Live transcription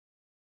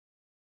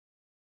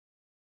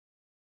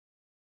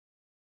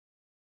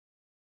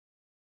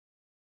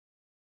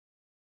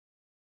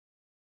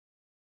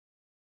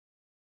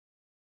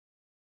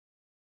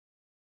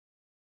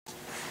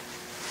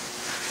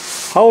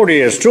Howdy,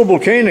 it's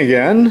tubalcain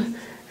again,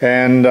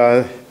 and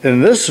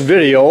in this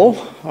video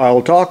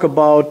I'll talk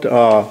about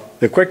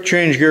the quick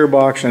change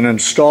gearbox and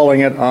installing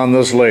it on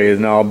this lathe.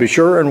 Now be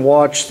sure and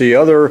watch the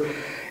other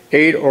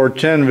 8 or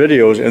 10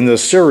 videos in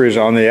this series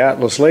on the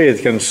Atlas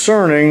lathe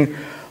concerning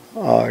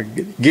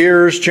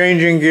gears,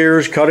 changing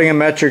gears, cutting a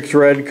metric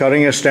thread,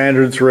 cutting a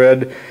standard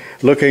thread,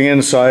 looking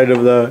inside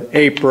of the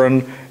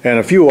apron, and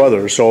a few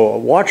others. So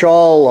watch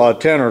all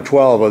 10 or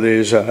 12 of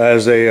these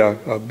as they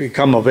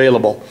become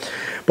available.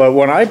 But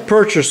when I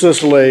purchased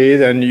this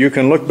lathe, and you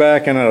can look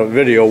back in a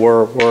video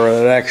where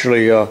it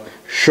actually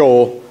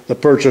show the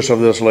purchase of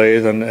this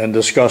lathe and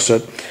discuss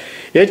it,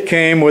 it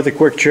came with a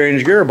quick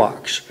change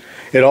gearbox.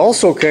 It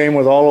also came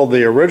with all of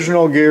the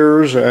original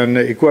gears and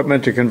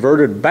equipment to convert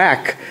it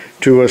back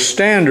to a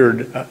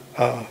standard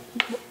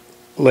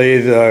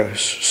lathe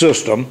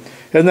system.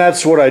 And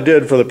that's what I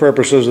did for the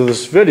purposes of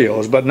this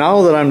video. But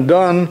now that I'm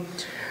done,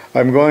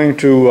 I'm going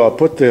to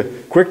put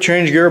the quick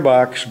change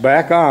gearbox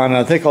back on.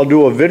 I think I'll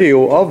do a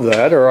video of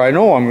that, or I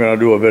know I'm going to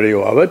do a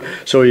video of it,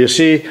 so you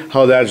see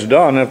how that's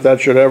done if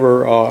that should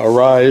ever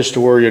arise to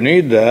where you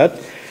need that,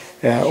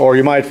 or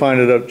you might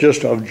find it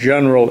just of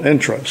general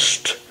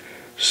interest.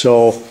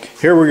 So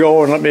here we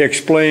go, and let me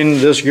explain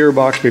this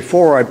gearbox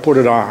before I put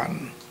it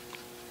on.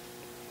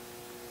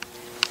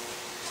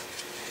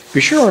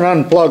 Be sure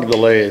and unplug the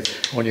lathe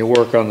when you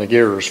work on the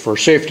gears for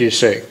safety's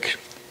sake.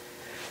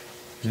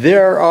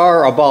 There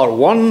are about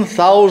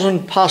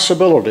 1,000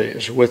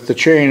 possibilities with the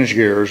change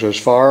gears as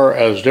far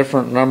as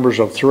different numbers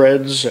of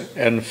threads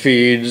and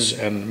feeds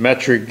and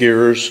metric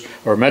gears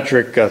or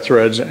metric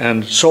threads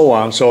and so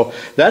on. So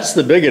that's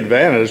the big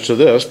advantage to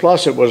this.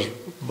 Plus it was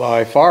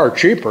by far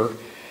cheaper,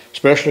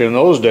 especially in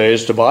those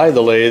days, to buy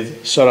the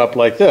lathe set up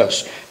like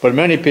this. But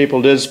many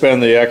people did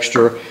spend the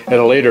extra at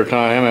a later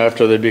time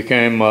after they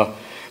became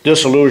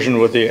disillusioned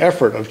with the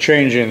effort of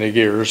changing the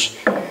gears.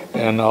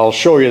 And I'll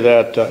show you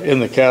that in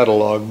the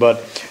catalog.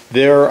 But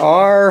there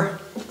are,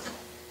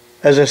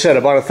 as I said,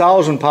 about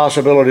 1,000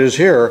 possibilities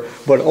here,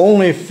 but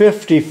only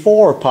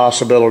 54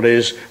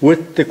 possibilities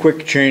with the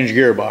quick change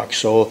gearbox.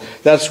 So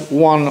that's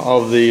one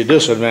of the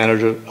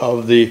disadvantages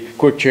of the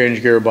quick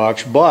change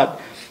gearbox. But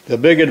the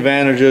big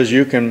advantage is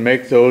you can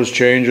make those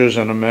changes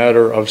in a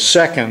matter of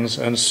seconds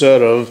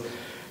instead of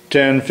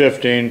 10,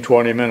 15,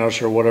 20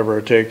 minutes or whatever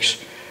it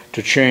takes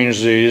to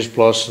change these,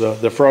 plus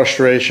the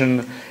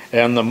frustration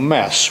and the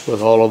mess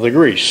with all of the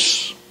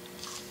grease.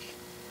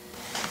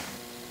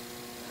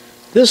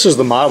 This is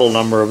the model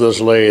number of this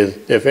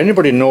lathe. If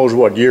anybody knows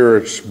what year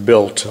it's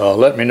built,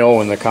 let me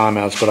know in the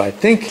comments, but I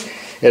think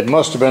it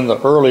must have been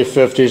the early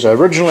 50s.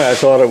 Originally I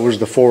thought it was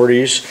the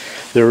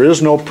 40s. There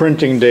is no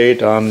printing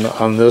date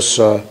on this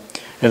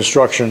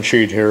instruction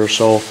sheet here,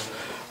 so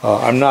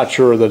I'm not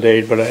sure of the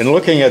date, but in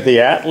looking at the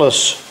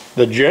Atlas,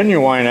 the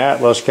genuine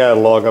Atlas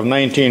catalog of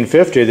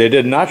 1950, they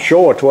did not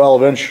show a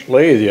 12-inch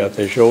lathe yet.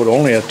 They showed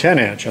only a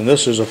 10-inch, and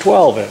this is a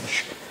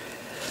 12-inch.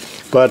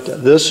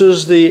 But this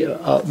is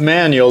the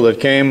manual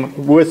that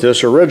came with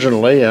this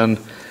originally, and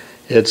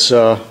it's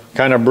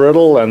kind of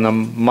brittle, and the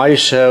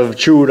mice have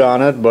chewed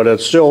on it, but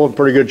it's still in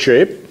pretty good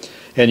shape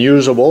and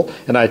usable.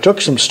 And I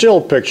took some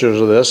still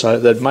pictures of this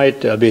that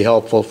might be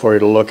helpful for you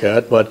to look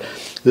at. But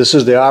this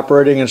is the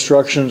operating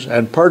instructions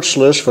and parts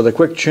list for the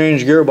quick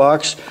change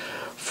gearbox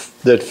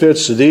that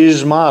fits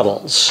these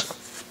models,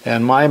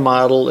 and my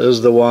model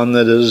is the one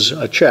that is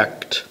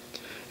checked,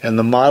 and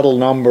the model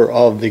number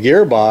of the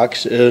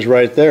gearbox is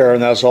right there,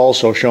 and that's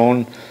also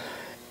shown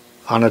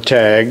on a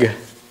tag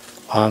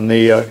on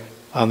the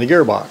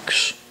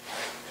gearbox.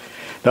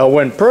 Now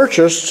when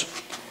purchased,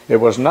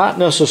 it was not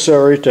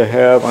necessary to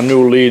have a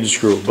new lead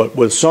screw, but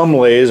with some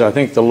lathes, I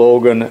think the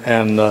Logan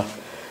and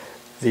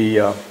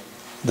the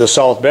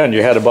South Bend,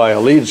 you had to buy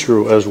a lead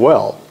screw as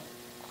well.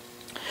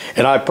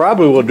 And I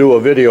probably will do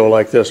a video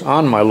like this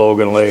on my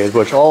Logan lathe,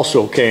 which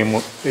also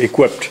came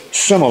equipped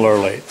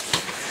similarly.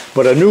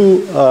 But a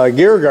new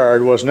gear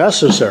guard was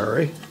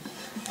necessary,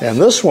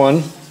 and this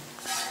one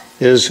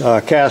is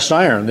cast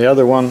iron. The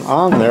other one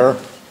on there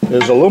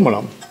is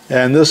aluminum.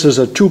 And this is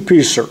a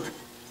two-piecer,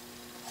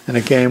 and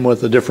it came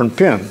with a different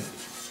pin.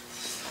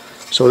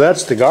 So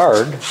that's the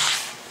guard.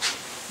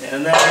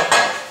 And then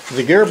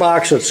the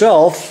gearbox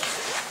itself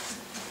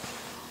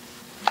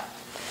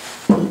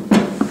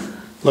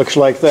looks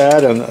like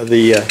that, and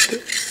the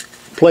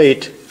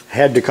plate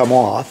had to come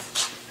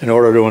off in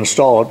order to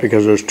install it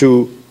because there's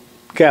 2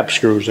 cap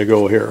screws that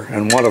go here,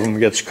 and one of them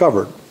gets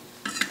covered.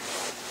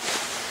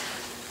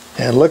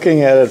 And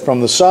looking at it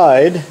from the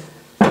side,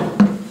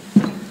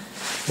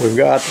 we've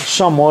got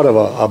somewhat of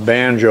a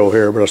banjo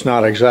here, but it's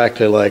not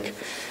exactly like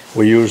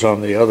we use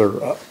on the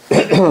other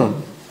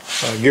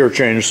gear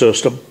change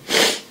system.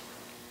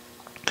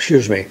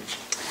 Excuse me.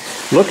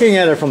 Looking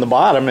at it from the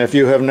bottom, if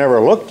you have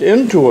never looked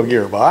into a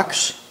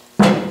gearbox,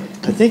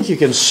 I think you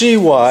can see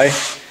why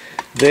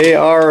they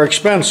are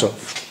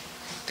expensive.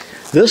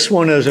 This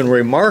one is in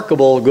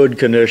remarkable good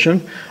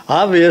condition.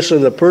 Obviously,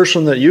 the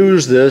person that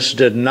used this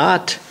did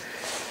not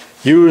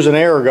use an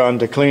air gun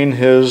to clean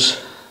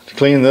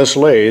this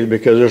lathe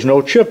because there's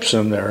no chips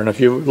in there. And if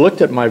you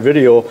looked at my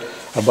video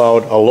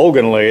about a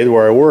Logan lathe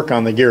where I work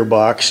on the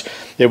gearbox.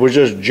 It was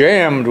just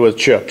jammed with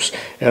chips,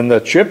 and the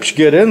chips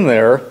get in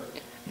there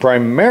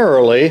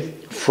primarily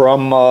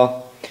from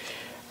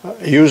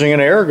using an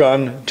air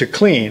gun to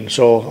clean.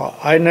 So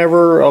I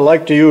never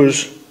like to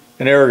use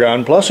an air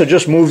gun. Plus it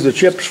just moves the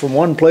chips from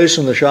one place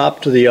in the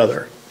shop to the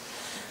other.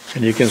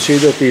 And you can see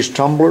that these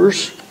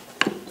tumblers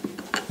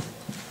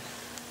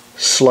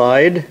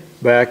slide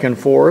back and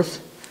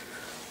forth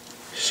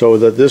so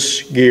that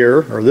this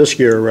gear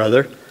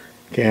rather,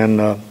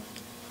 can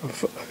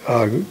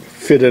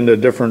fit into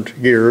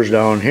different gears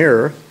down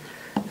here.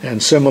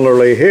 And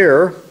similarly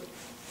here,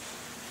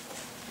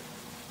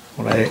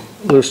 when I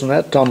loosen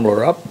that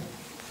tumbler up,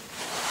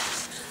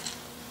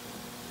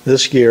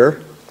 this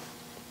gear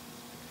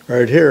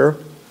right here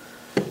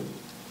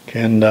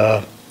can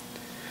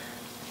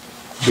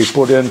be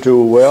put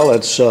into, well,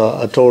 it's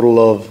a total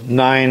of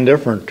 9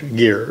 different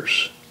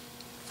gears.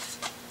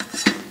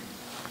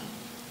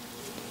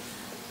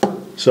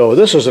 So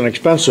this is an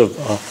expensive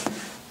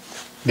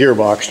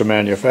gearbox to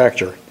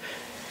manufacture.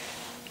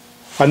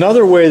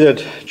 Another way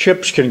that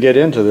chips can get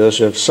into this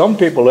is some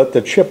people let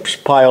the chips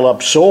pile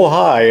up so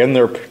high in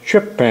their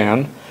chip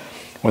pan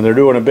when they're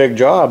doing a big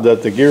job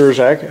that the gears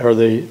or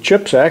the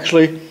chips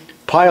actually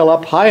pile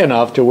up high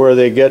enough to where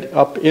they get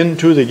up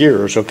into the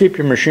gears. So keep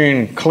your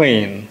machine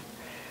clean,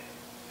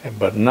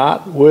 but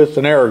not with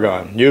an air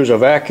gun. Use a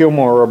vacuum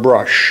or a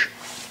brush.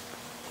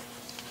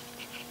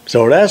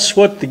 So that's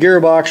what the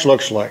gearbox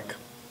looks like.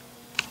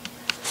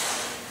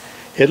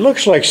 It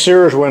looks like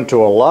Sears went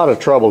to a lot of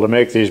trouble to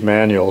make these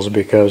manuals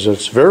because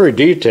it's very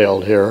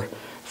detailed here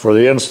for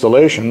the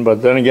installation,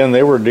 but then again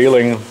they were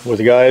dealing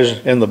with guys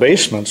in the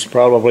basements,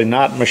 probably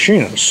not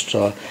machinists,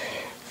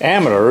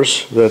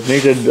 amateurs that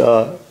needed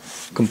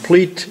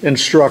complete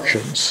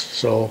instructions.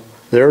 So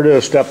there it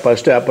is, step by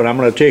step, and I'm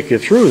going to take you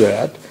through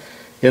that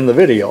in the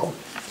video.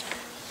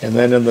 And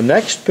then in the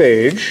next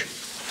page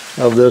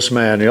of this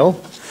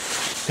manual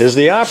is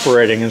the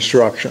operating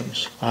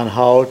instructions on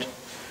how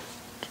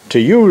to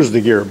use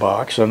the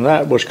gearbox, and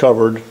that was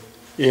covered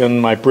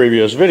in my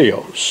previous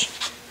videos.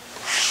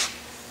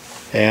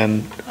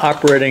 And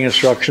operating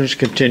instructions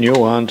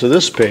continue on to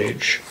this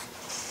page,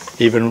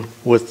 even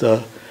with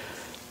the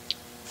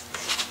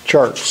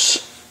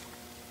charts.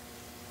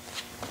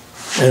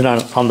 And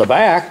on the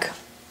back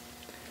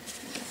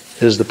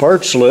is the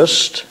parts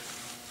list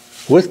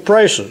with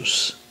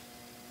prices.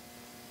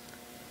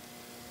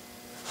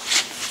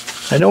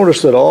 I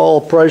noticed that all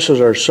prices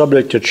are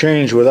subject to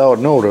change without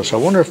notice. I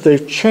wonder if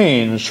they've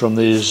changed from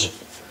these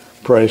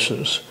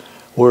prices,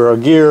 where a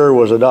gear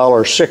was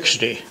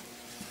 $1.60.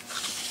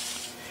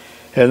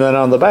 And then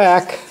on the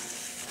back,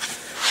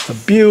 a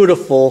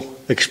beautiful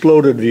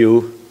exploded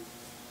view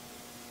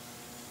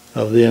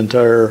of the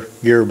entire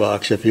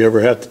gearbox if you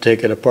ever have to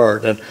take it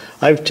apart. And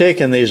I've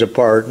taken these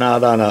apart,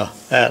 not on a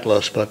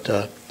Atlas, but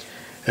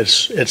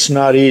it's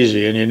not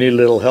easy, and you need a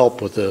little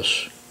help with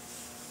this.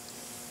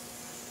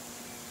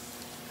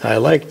 I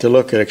like to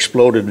look at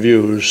exploded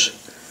views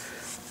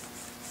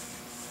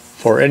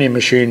for any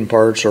machine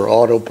parts or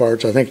auto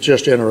parts. I think it's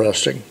just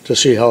interesting to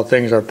see how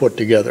things are put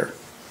together.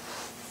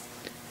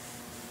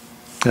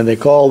 And they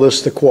call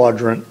this the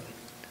quadrant,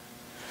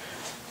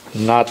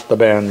 not the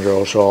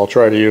banjo, so I'll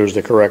try to use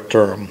the correct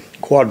term.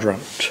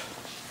 Quadrant.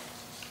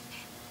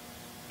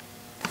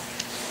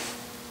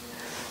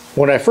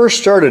 When I first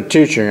started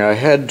teaching, I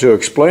had to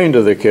explain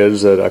to the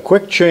kids that a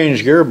quick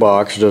change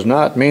gearbox does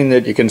not mean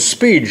that you can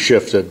speed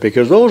shift it,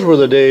 because those were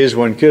the days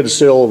when kids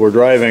still were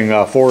driving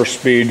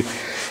 4-speed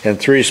and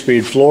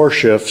 3-speed floor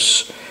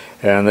shifts,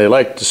 and they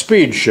liked to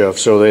speed shift,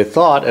 so they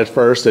thought at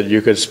first that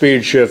you could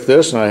speed shift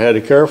this, and I had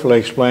to carefully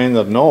explain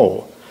that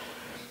no.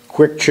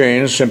 Quick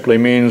change simply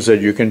means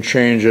that you can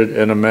change it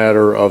in a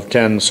matter of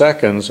 10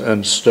 seconds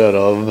instead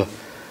of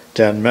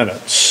 10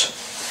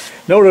 minutes.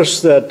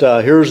 Notice that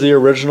here's the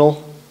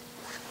original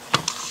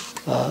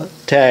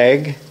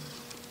tag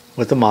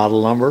with the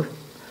model number.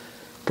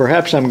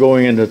 Perhaps I'm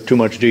going into too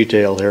much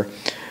detail here,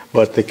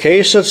 but the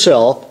case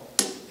itself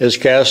is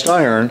cast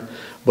iron,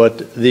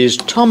 but these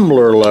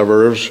tumbler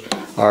levers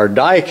are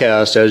die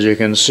cast, as you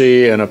can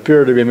see, and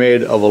appear to be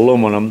made of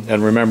aluminum.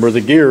 And remember,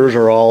 the gears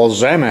are all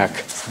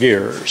Zamac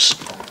gears.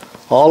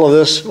 All of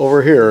this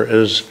over here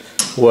is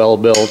well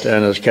built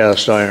and is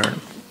cast iron.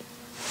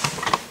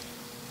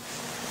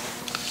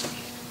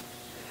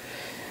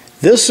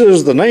 This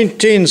is the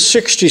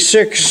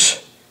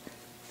 1966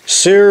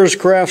 Sears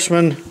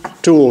Craftsman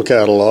tool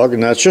catalog,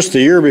 and that's just the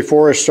year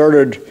before I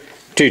started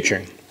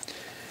teaching.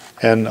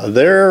 And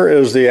there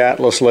is the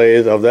Atlas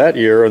lathe of that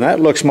year, and that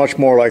looks much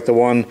more like the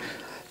one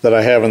that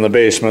I have in the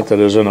basement that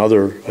is in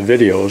other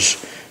videos.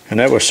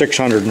 And that was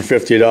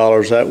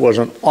 $650. That was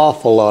an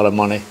awful lot of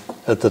money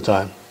at the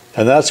time.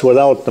 And that's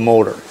without the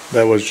motor.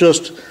 That was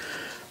just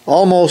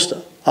almost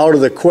out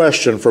of the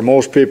question for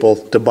most people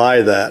to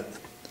buy that,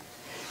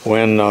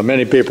 when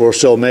many people were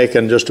still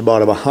making just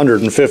about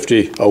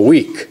 $150 a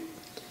week.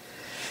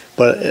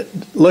 But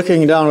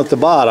looking down at the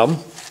bottom,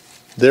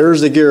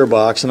 there's the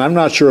gearbox, and I'm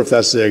not sure if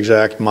that's the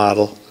exact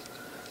model,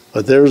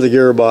 but there's the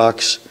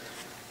gearbox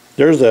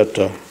There's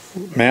that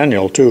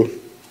manual too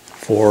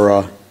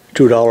for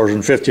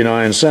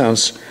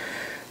 $2.59,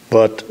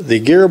 but the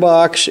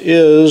gearbox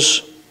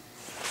is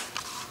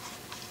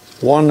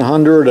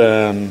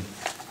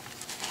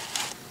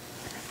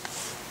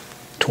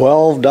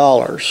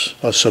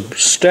 $112, a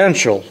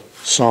substantial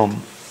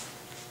sum.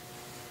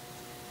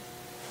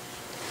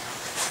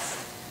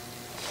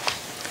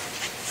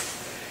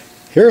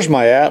 Here's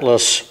my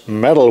Atlas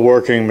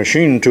metalworking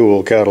machine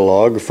tool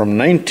catalog from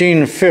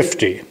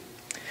 1950.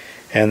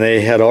 And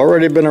they had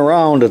already been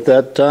around at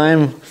that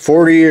time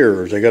 40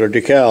 years. They got a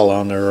decal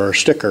on there, or a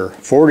sticker,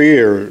 40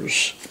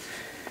 years.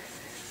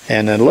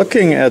 And then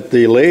looking at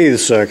the lathe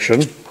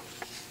section,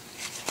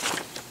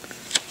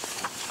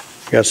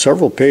 got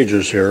several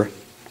pages here,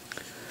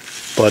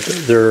 but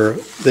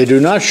they do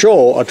not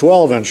show a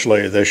 12-inch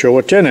lathe. They show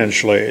a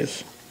 10-inch lathe.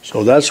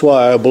 So that's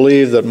why I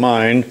believe that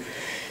mine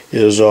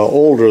is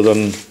older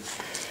than,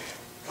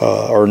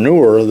 or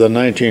newer than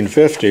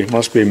 1950.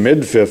 Must be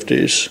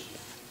mid-50s.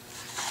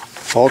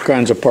 All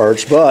kinds of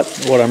parts, but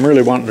what I'm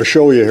really wanting to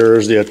show you here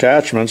is the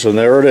attachments, and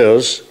there it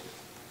is.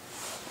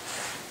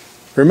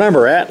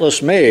 Remember,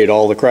 Atlas made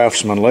all the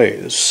CRAFTSMAN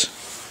lathes.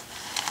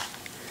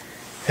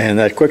 And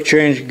that quick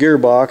change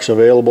gearbox,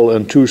 available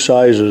in 2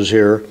 sizes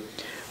here,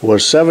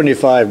 was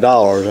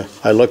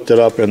 $75. I looked it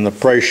up in the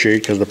price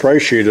sheet, because the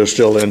price sheet is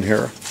still in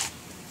here.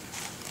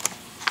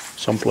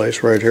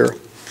 Someplace right here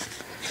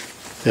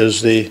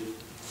is the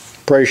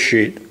price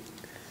sheet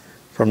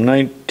from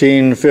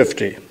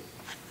 1950.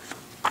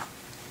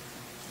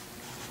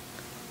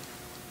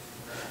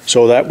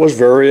 So that was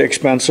very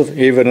expensive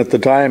even at the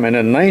time. And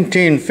in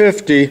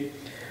 1950,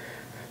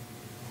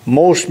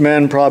 most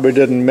men probably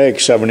didn't make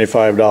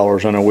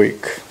 $75 in a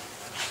week.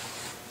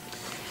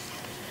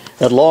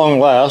 At long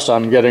last,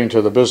 I'm getting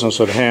to the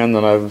business at hand,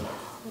 and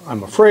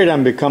I'm afraid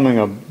I'm becoming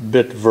a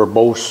bit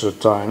verbose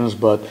at times,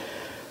 but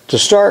to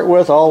start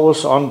with, always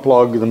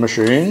unplug the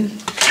machine.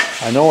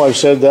 I know I've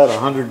said that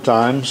 100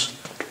 times,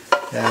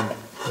 and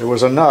there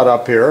was a nut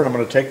up here, and I'm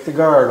going to take the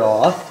guard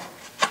off.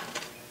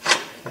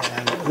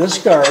 And this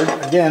guard,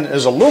 again,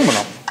 is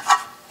aluminum,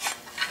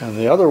 and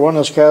the other one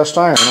is cast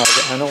iron.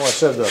 I know I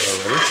said that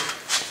already.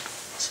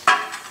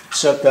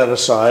 Set that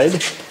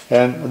aside.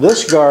 And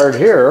this guard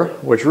here,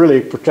 which really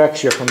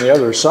protects you from the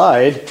other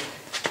side,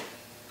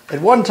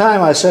 at one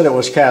time I said it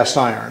was cast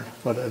iron,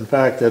 but in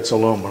fact it's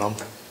aluminum.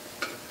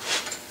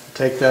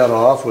 Take that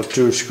off with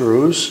 2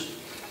 screws.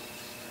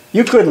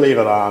 You could leave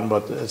it on,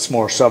 but it's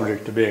more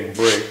subject to being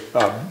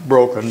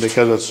broken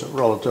because it's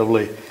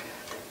relatively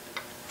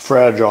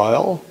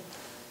fragile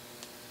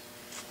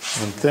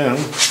and thin.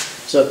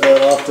 Set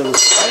that off to the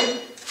side.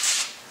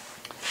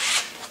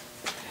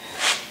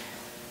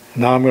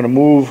 Now I'm going to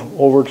move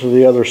over to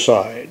the other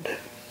side.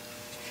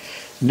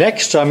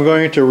 Next, I'm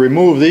going to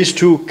remove these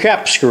 2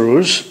 cap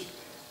screws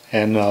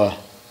and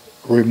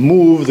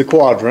remove the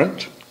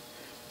quadrant.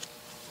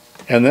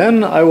 And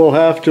then I will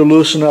have to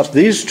loosen up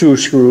these 2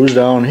 screws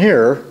down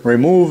here,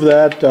 remove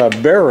that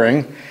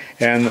bearing,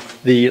 and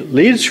the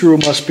lead screw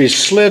must be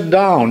slid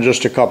down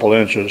just a couple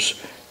inches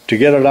to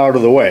get it out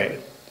of the way.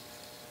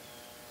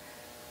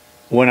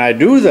 When I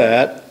do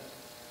that,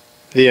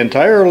 the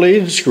entire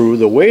lead screw,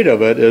 the weight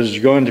of it, is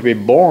going to be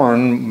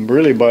borne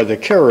really by the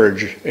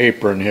carriage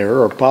apron here,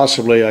 or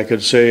possibly I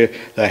could say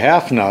the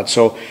half nut.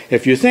 So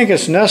if you think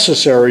it's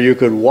necessary, you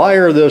could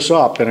wire this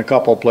up in a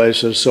couple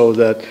places so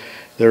that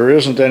there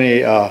isn't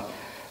any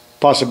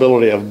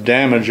possibility of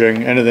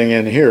damaging anything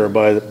in here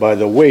by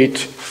the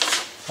weight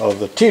of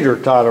the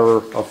teeter-totter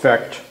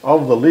effect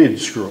of the lead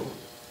screw.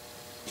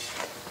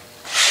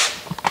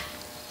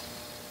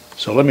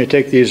 So let me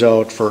take these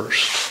out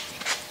first.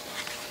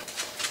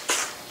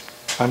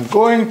 I'm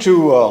going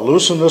to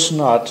loosen this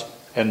nut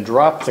and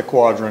drop the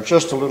quadrant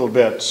just a little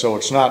bit so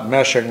it's not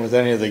meshing with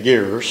any of the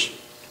gears.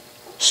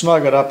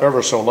 Snug it up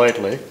ever so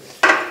lightly.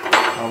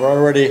 I've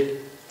already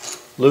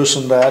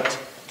loosened that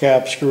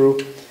cap screw,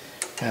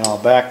 and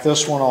I'll back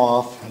this one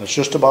off, and it's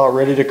just about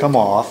ready to come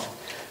off.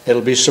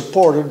 It'll be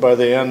supported by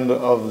the end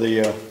of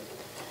the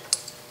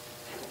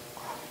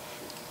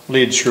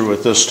lead screw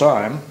at this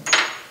time.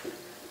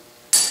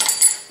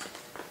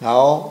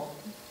 Now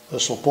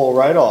this will pull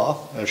right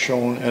off, as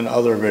shown in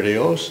other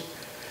videos.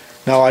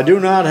 Now I do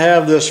not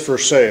have this for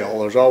sale.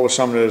 There's always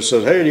somebody that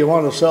says, hey, do you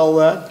want to sell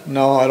that?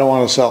 No, I don't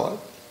want to sell it.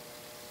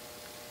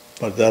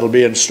 But that'll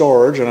be in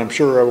storage, and I'm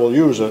sure I will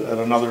use it at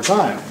another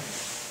time.